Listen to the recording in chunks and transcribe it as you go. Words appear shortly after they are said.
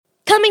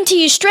Coming to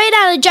you straight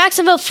out of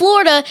Jacksonville,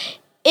 Florida,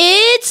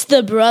 it's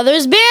the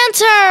Brothers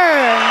Banter.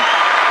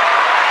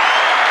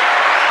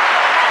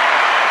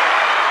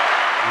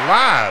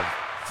 Live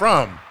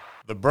from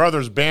the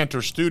Brothers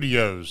Banter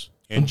Studios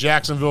in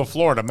Jacksonville,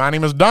 Florida. My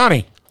name is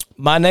Donnie.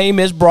 My name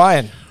is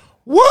Brian.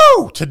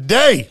 Woo!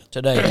 Today.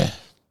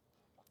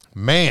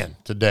 Man,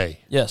 today.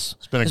 Yes.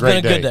 It's been a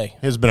great day. Good day.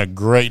 It's been a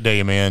great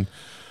day, man.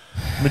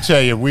 Let me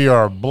tell you, we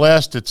are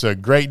blessed. It's a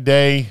great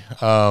day.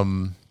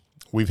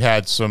 We've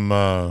had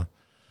some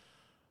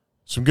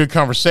good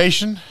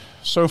conversation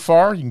so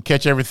far. You can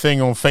catch everything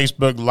on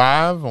Facebook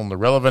Live on the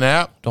Relevant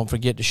app. Don't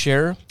forget to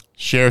share.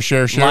 Share,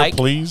 like.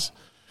 Please.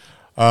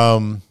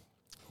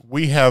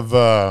 We have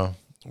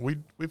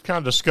we've kind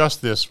of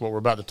discussed this, what we're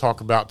about to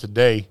talk about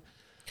today,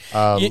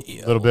 a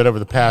little bit over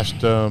the past.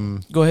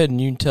 Go ahead and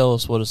you can tell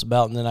us what it's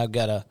about, and then I've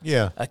got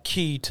a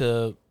key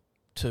to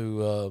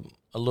a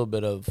little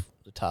bit of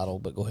the title.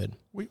 But go ahead.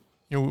 We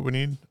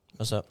need.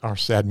 What's up? Our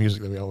sad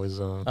music that we always.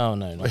 Oh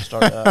no! Don't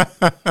start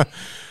that.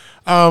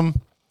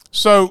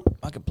 So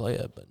I could play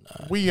it, but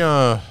we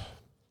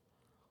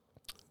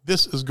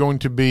this is going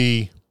to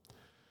be.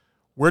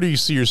 Where do you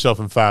see yourself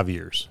in 5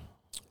 years?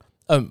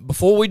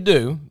 Before we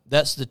do,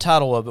 that's the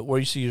title of it, where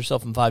you see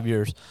yourself in 5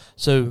 years.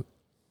 So,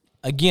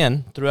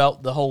 again,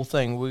 throughout the whole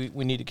thing,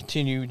 we need to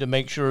continue to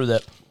make sure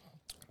that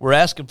we're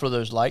asking for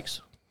those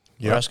likes.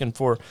 Yep. We're asking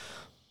for,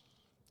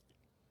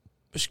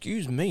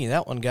 excuse me,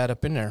 that one got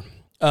up in there,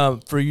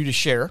 for you to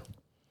share.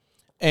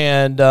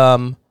 And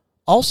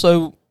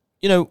also,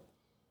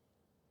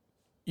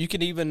 you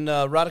can even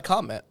write a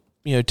comment.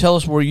 Tell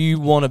us where you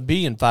want to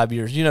be in 5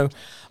 years.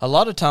 A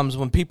lot of times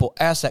when people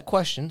ask that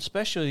question,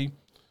 especially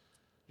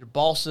your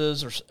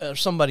bosses or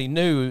somebody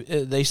new,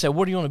 they say,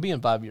 where do you want to be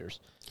in 5 years?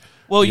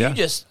 Well, you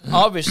just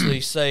obviously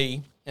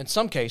say, in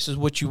some cases,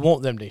 what you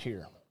want them to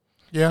hear.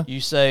 Yeah.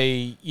 You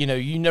say,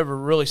 you never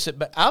really sit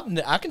back.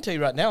 I can tell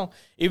you right now,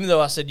 even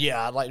though I said,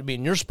 I'd like to be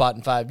in your spot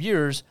in 5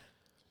 years,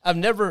 I've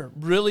never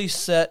really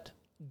set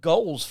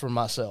goals for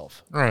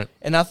myself. Right.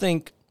 And I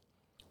think,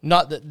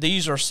 not that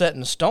these are set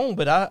in stone,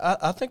 but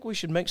I think we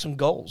should make some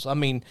goals. I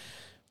mean,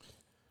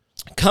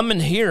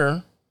 coming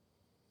here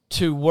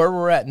to where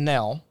we're at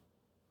now,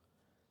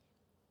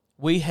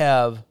 we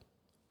have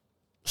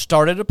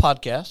started a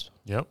podcast.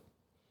 Yep.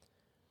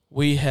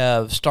 We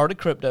have started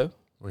crypto.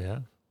 We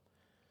have.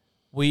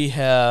 We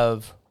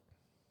have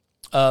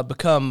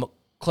become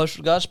closer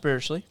to God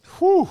spiritually.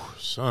 Whew,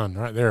 son,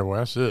 right there. Well,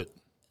 that's it.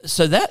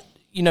 So that,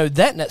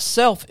 that in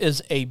itself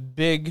is a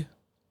big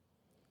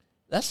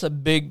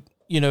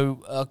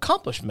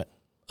accomplishment.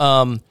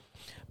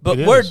 But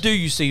where do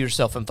you see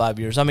yourself in 5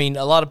 years? I mean,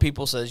 a lot of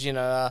people says,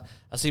 I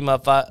see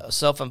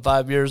myself in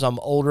 5 years. I'm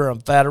older. I'm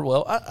fatter.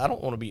 Well, I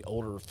don't want to be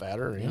older or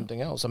fatter or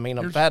anything else. I mean,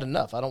 I'm fat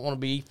enough. I don't want to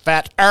be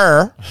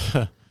fatter.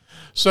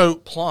 So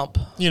plump.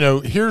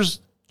 Here's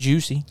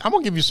juicy. I'm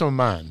gonna give you some of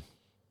mine.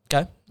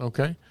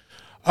 Okay.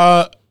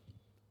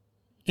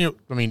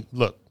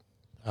 Look,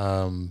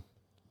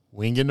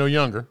 we ain't getting no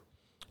younger.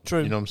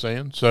 True. You know what I'm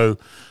saying? So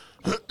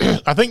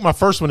I think my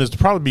first one is to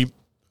probably be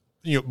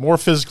more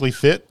physically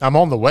fit. I'm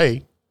on the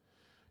way.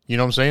 You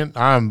know what I'm saying?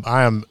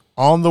 I am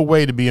on the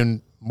way to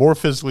being more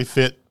physically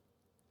fit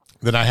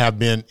than I have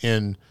been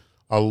in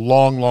a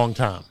long, long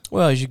time.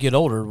 Well, as you get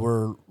older,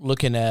 we're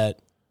looking at,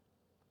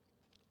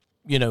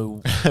 we're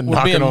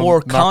knocking being more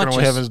knocking conscious.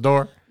 on heaven's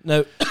door.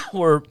 No,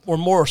 we're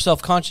more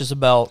self-conscious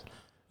about,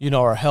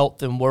 our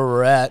health and where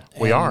we're at.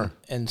 We are.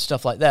 And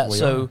stuff like that.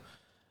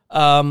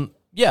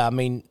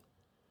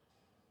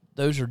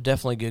 Those are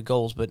definitely good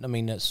goals, but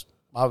that's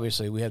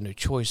obviously we have no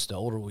choice. The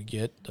older we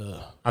get,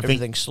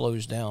 everything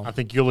slows down. I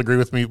think you'll agree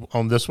with me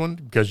on this one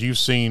because you've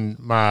seen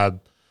my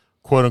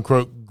quote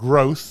unquote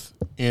growth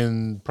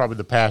in probably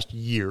the past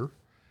year.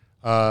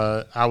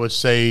 I would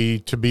say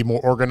to be more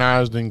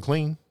organized and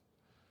clean.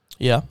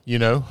 Yeah.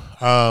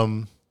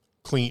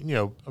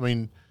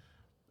 Clean,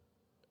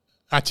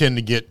 I tend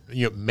to get,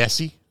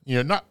 messy,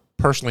 not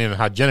personally and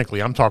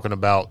hygienically. I'm talking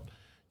about,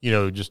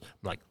 just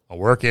like a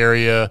work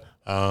area,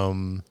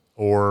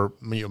 or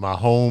my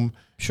home.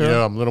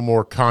 Sure. I'm a little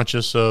more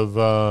conscious of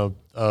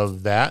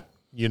that,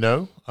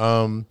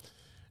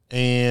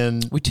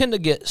 and we tend to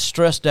get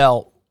stressed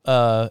out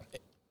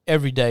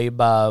every day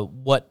by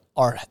what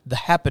are the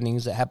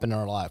happenings that happen in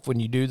our life.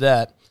 When you do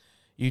that,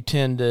 you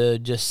tend to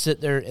just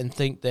sit there and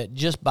think that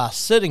just by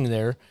sitting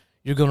there,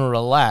 you're going to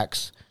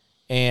relax,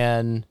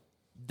 and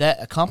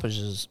that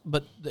accomplishes.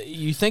 But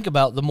you think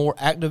about the more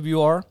active you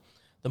are,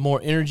 the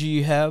more energy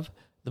you have,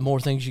 the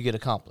more things you get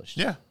accomplished.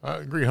 Yeah, I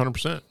agree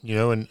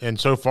 100%. And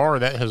so far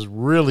that has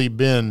really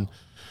been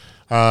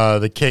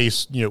the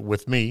case,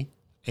 with me,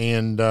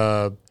 and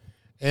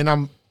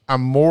I'm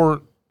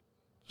more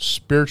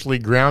spiritually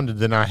grounded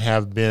than I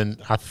have been,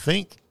 I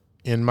think,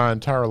 in my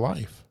entire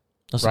life.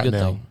 That's right a good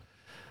now.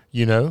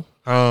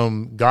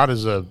 thing. God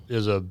is a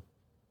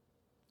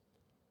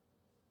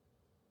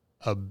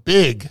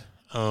big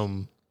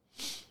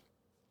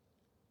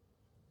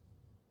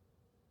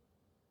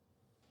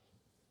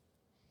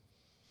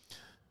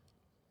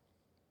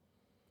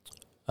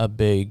a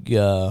big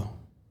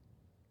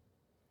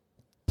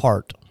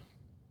part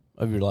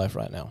of your life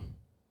right now.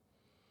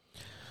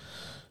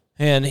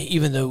 And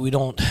even though we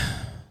don't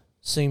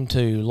seem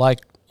to like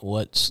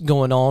what's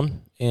going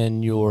on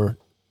in your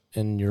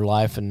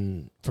life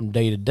and from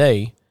day to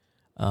day,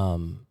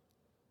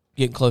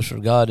 getting closer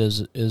to God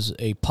is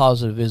a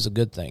positive, is a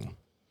good thing.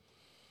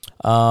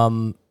 I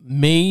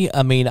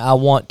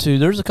want to.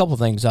 There's a couple of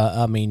things.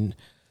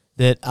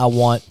 That I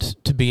want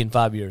to be in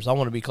 5 years. I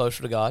want to be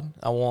closer to God.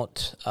 I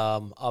want,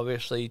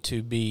 obviously,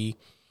 to be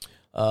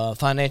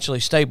financially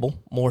stable,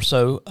 more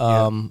so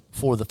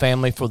for the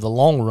family for the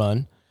long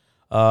run.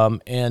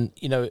 And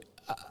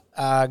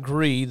I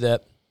agree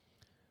that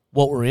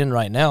what we're in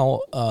right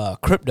now,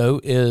 crypto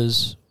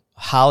is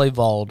highly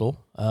volatile.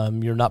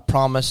 You're not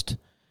promised,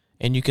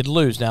 and you could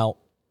lose. Now,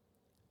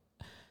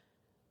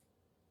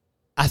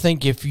 I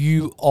think if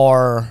you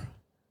are,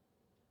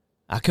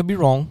 I could be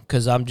wrong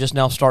because I'm just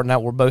now starting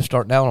out. We're both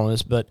starting out on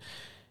this, but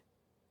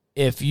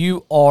if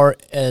you are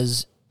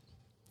as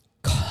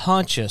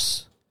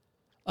conscious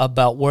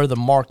about where the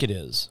market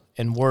is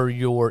and where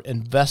your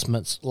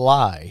investments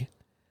lie,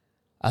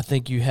 I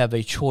think you have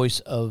a choice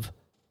of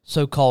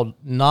so-called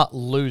not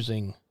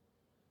losing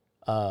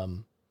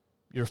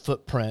your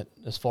footprint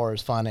as far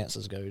as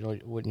finances go.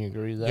 Wouldn't you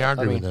agree with that? Yeah, I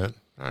agree with that.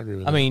 I agree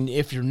with that. I mean,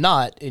 if you're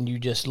not and you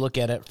just look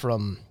at it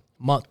from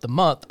month to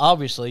month,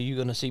 obviously you're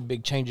going to see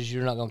big changes.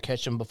 You're not going to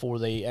catch them before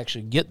they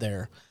actually get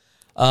there.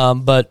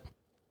 But,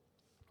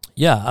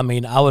 yeah, I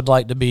mean, I would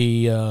like to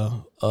be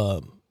a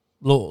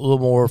little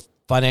more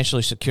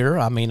financially secure.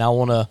 I mean,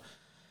 I'm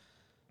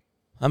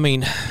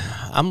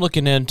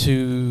looking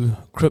into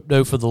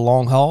crypto for the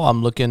long haul.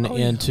 I'm looking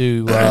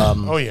into that's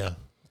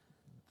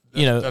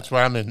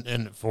what I'm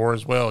in it for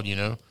as well,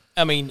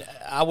 I mean,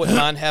 I wouldn't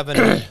mind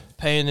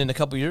paying in a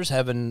couple of years,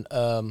 having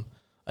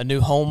a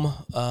new home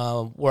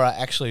where I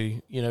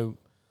actually,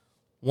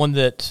 one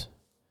that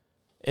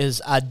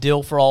is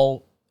ideal for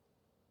all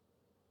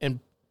and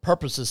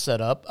purposes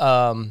set up.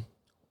 I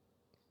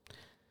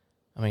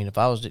mean, if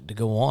I was to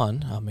go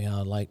on, I mean,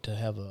 I'd like to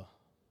have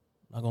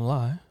not going to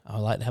lie, I'd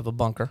like to have a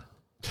bunker.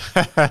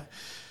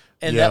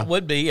 And that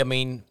would be, I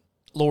mean,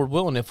 Lord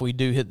willing, if we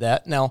do hit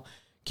that. Now,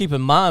 keep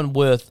in mind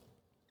with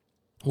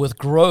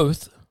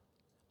growth,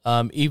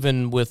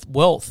 even with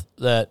wealth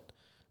that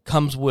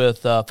comes with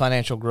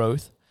financial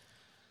growth,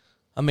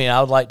 I mean,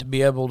 I would like to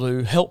be able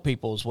to help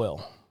people as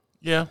well.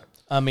 Yeah.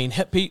 I mean,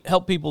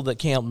 help people that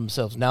can't help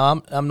themselves.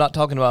 Now, I'm not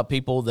talking about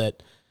people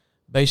that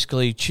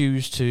basically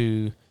choose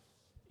to,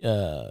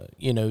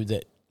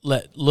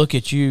 that look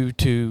at you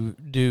to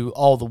do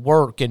all the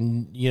work,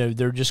 and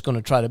they're just going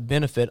to try to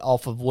benefit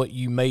off of what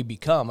you may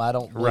become. I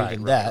don't believe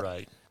in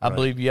that. I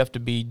believe you have to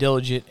be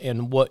diligent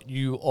in what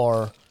you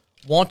are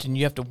wanting.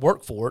 You have to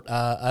work for it.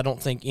 I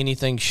don't think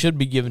anything should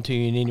be given to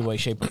you in any way,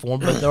 shape, or form.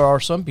 But there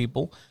are some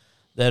people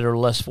that are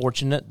less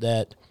fortunate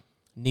that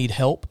need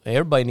help.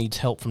 Everybody needs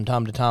help from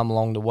time to time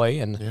along the way,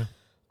 and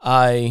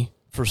I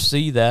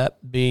foresee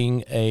that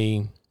being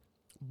a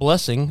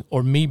blessing,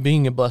 or me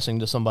being a blessing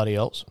to somebody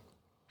else.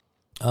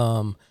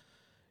 I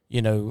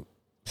mean,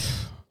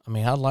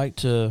 I'd like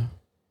to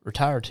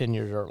retire 10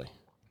 years early.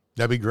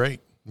 That'd be great.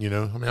 I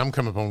mean, I'm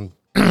coming up on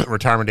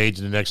retirement age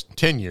in the next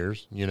 10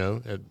 years,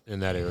 in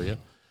that area.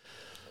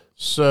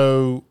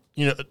 So,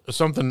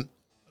 something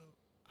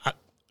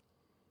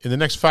in the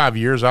next 5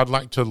 years, I'd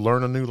like to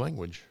learn a new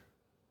language,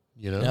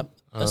 Yep.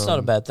 That's not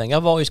a bad thing.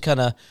 I've always kind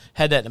of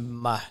had that in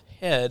my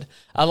head.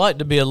 I'd like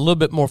to be a little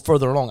bit more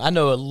further along. I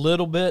know a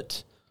little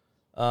bit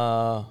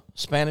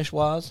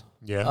Spanish-wise.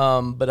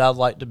 Yeah. But I'd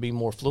like to be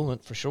more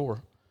fluent for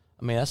sure.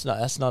 I mean,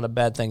 that's not a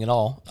bad thing at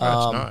all.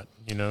 No,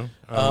 it's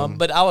not,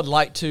 but I would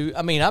like to.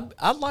 I mean,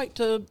 I'd like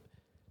to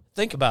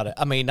think about it.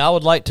 I mean, I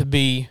would like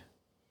to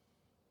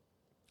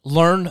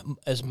learn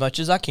as much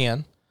as I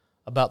can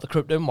about the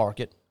crypto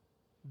market,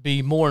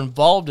 be more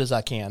involved as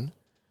I can,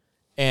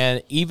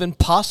 and even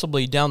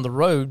possibly down the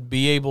road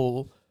be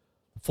able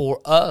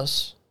for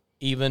us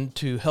even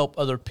to help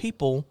other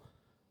people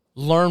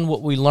learn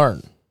what we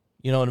learn.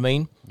 You know what I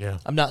mean? Yeah.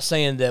 I'm not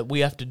saying that we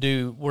have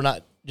to we're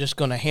not just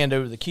going to hand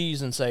over the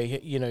keys and say,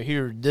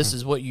 here, this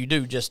is what you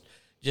do. Just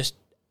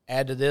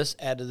add to this.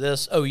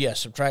 Oh, yeah,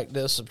 subtract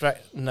this,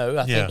 subtract. No,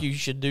 I think you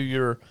should do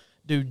your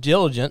due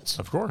diligence.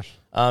 Of course.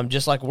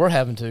 Just like we're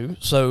having to.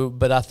 So,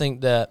 but I think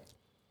that,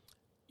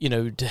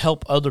 to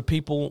help other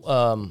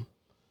people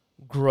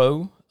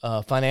grow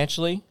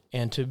financially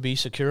and to be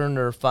secure in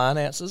their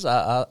finances,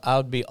 I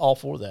would be all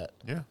for that.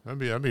 Yeah,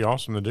 that'd be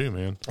awesome to do,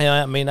 man. And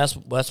I mean, that's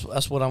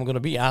what I'm going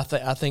to be. I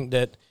think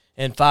that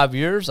in 5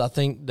 years, I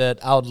think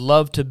that I would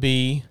love to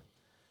be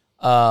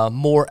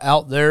more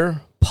out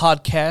there,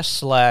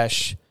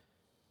 podcast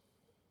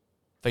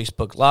 /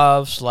 Facebook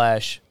Live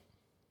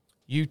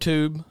 /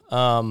 YouTube.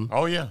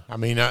 Oh yeah, I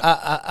mean,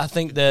 I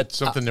think that it's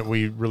something that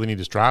we really need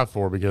to strive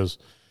for because,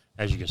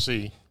 as you can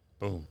see,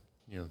 boom,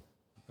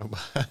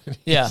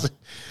 yeah,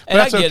 and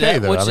I get okay,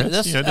 it. though. Which, I mean,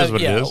 that's, it is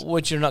what it is.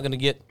 Which you're not going to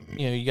get.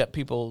 You got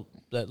people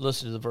that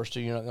listen to the first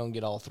two. You're not going to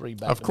get all three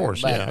back. Of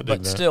course, back. yeah. I But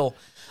dig that. still,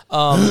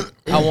 I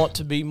want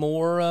to be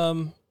more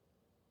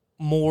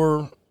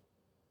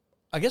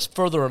I guess,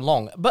 further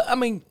along. But, I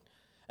mean,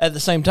 at the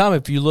same time,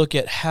 if you look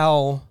at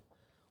how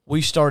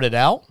we started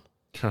out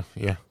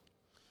Yeah.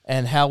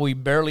 and how we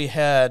barely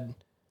had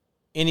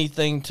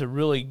anything to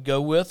really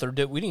go with, we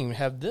didn't even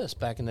have this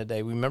back in the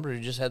day. We remember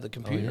we just had the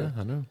computer.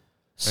 Yeah, I know.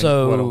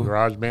 So, what, on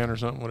GarageBand or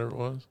something, whatever it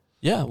was?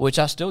 yeah, which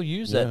I still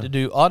use that to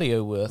do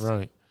audio with.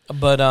 Right.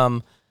 But,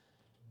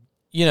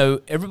 you know,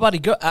 everybody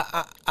go.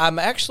 I'm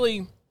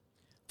actually,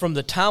 from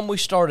the time we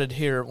started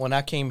here, when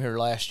I came here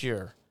last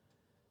year,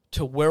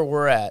 to where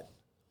we're at,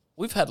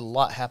 we've had a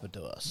lot happen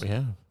to us.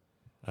 Yeah.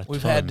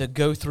 We've had to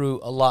go through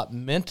a lot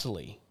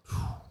mentally.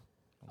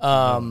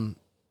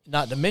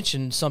 Not to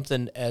mention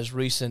something as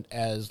recent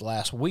as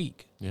last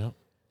week. Yeah.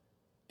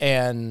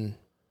 And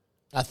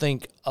I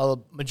think a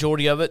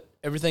majority of it,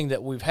 everything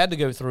that we've had to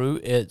go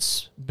through,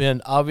 it's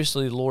been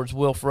obviously the Lord's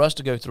will for us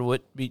to go through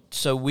it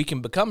so we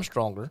can become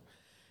stronger.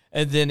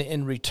 And then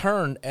in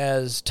return,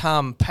 as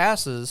time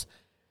passes,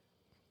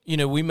 you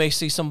know, we may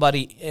see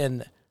somebody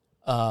in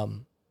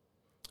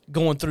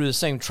going through the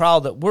same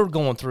trial that we're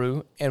going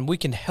through, and we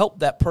can help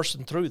that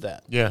person through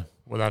that. Yeah,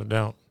 without a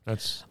doubt.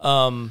 That's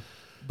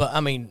But,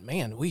 I mean,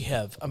 man,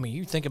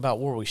 you think about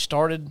where we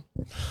started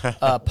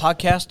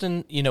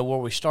podcasting, you know, where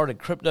we started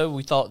crypto.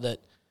 We thought that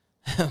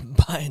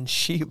buying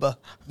Shiba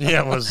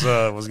was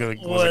a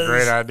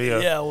great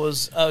idea. Yeah, it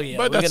was. Oh, yeah.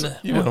 But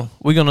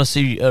we're gonna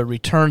see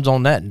returns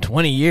on that in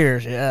 20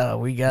 years. Yeah,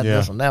 we got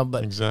this one now.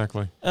 But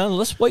exactly.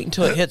 Let's wait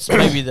until it hits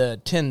maybe the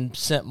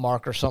 10-cent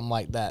mark or something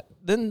like that.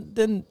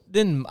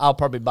 Then I'll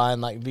probably buy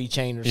in like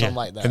VeChain or something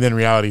like that. And then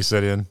reality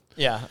set in.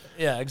 Yeah,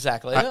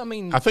 exactly. I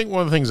mean, I think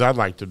one of the things I'd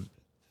like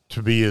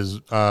to be is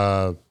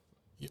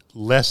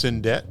less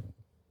in debt.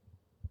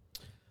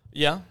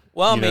 Yeah.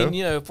 Well, I mean,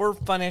 you know, if we're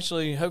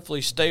financially, hopefully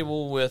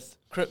stable with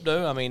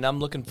crypto, I mean, I'm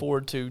looking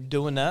forward to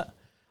doing that.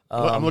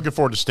 I'm looking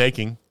forward to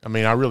staking. I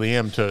mean, I really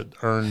am, to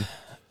earn,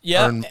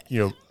 you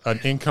know, an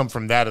income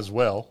from that as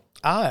well.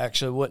 I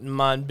actually wouldn't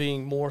mind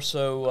being more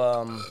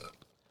so,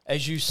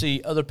 as you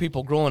see other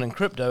people growing in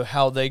crypto,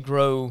 how they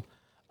grow,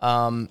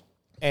 and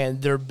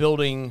they're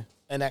building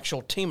an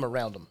actual team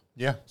around them.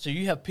 Yeah. So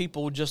you have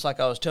people, just like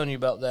I was telling you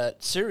about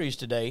that series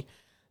today,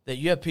 that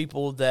you have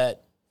people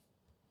that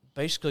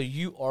basically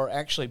you are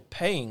actually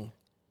paying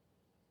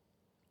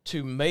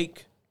to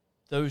make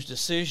those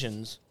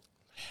decisions.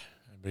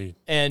 Indeed.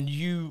 And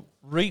you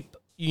reap,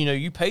 you know,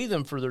 you pay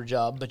them for their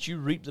job, but you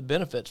reap the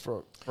benefits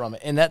from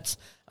it. And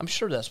I'm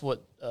sure that's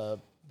what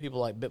people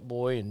like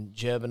BitBoy and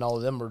Jeb and all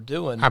of them are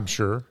doing. I'm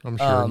sure.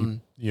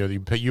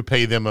 You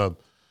pay them a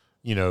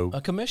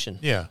commission.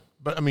 Yeah.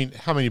 But, I mean,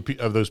 how many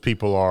of those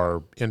people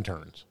are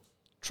interns?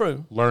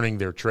 True. Learning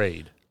their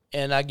trade.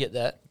 And I get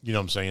that. You know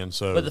what I'm saying?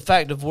 So, but the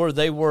fact of where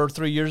they were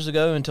 3 years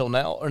ago until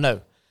now, or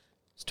no,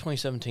 it's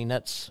 2017.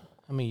 That's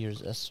how many years?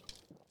 That's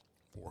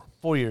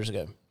 4 years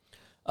ago.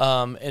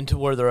 And to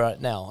where they're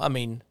at now. I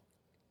mean,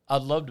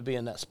 I'd love to be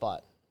in that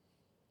spot.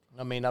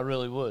 I mean, I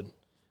really would.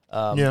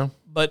 yeah.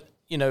 But,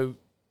 you know,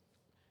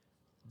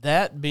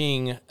 that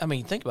being, I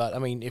mean, think about it. I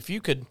mean, if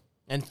you could,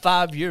 in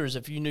 5 years,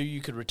 if you knew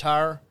you could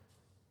retire,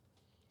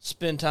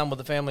 spend time with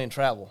the family and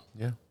travel.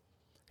 Yeah.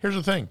 Here's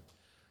the thing.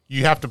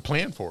 You have to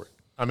plan for it.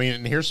 I mean,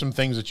 and here's some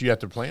things that you have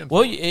to plan for.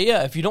 Well,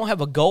 yeah, if you don't have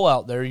a goal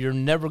out there, you're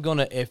never going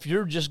to, if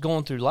you're just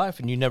going through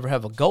life and you never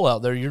have a goal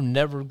out there, you're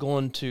never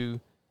going to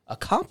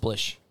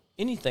accomplish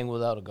anything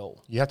without a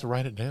goal. You have to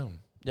write it down.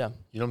 Yeah.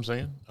 You know what I'm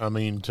saying? I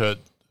mean,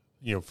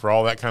 for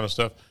all that kind of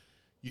stuff,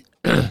 you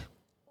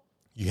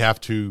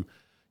have to,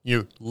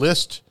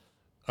 list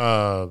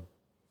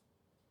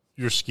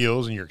your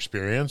skills and your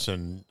experience,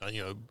 and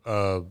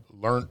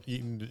learn.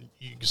 You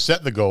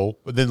set the goal,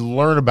 but then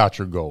learn about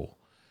your goal.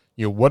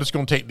 What it's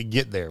going to take to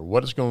get there.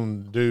 What it's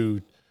going to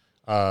do.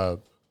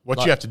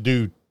 What you have to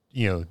do.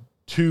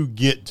 To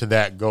get to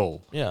that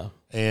goal. Yeah.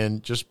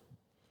 And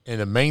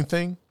the main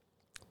thing.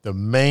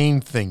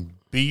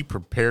 Be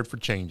prepared for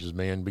changes,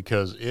 man,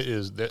 because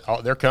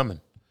they're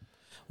coming.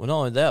 Well, not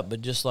only that, but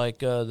just like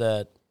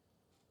that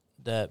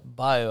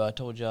bio I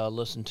told you I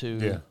listened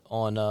to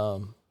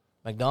on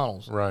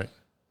McDonald's. Right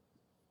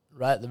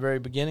at the very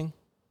beginning,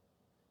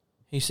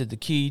 he said the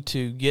key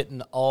to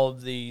getting all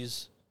of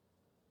these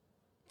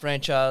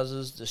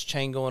franchises, this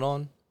chain going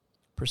on,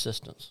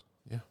 persistence.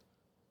 Yeah.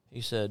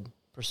 He said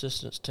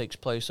persistence takes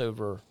place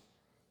over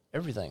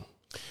everything.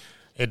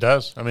 It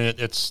does. I mean,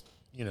 it's.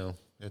 Yeah,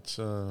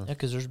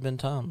 because there's been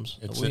times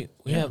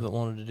we haven't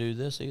wanted to do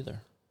this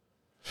either.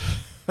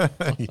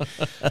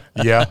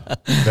 Yeah,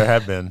 there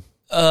have been.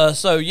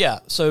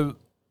 So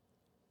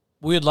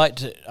we'd like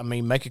to,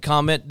 make a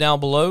comment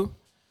down below.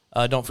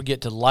 Don't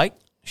forget to like,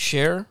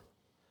 share,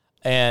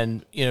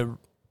 and,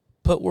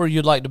 put where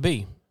you'd like to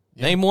be.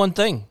 Yeah. Name one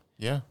thing.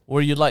 Yeah.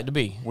 Where you'd like to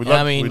be. We'd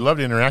love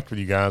to interact with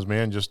you guys,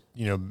 man. Just,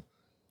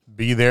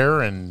 be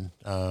there and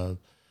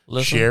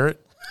share it.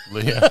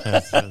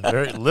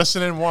 Yeah,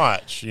 listen and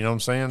watch. You know what I'm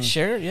saying?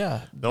 Share it,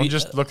 yeah. Don't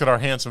just look at our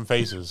handsome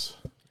faces.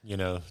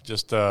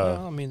 Just.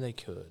 Well, they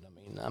could.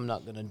 I'm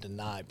not going to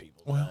deny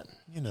people that.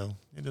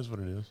 It is what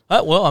it is.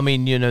 Well,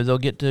 they'll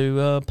get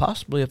to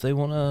possibly, if they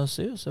want to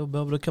see us, they'll be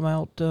able to come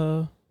out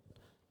to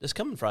this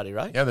coming Friday,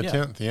 right? Yeah, the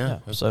 10th. Yeah.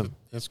 So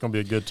it's going to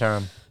be a good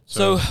time.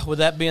 So with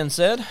that being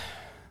said,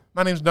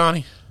 my name's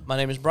Donnie. my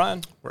name is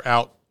Brian. We're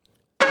out.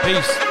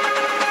 Peace.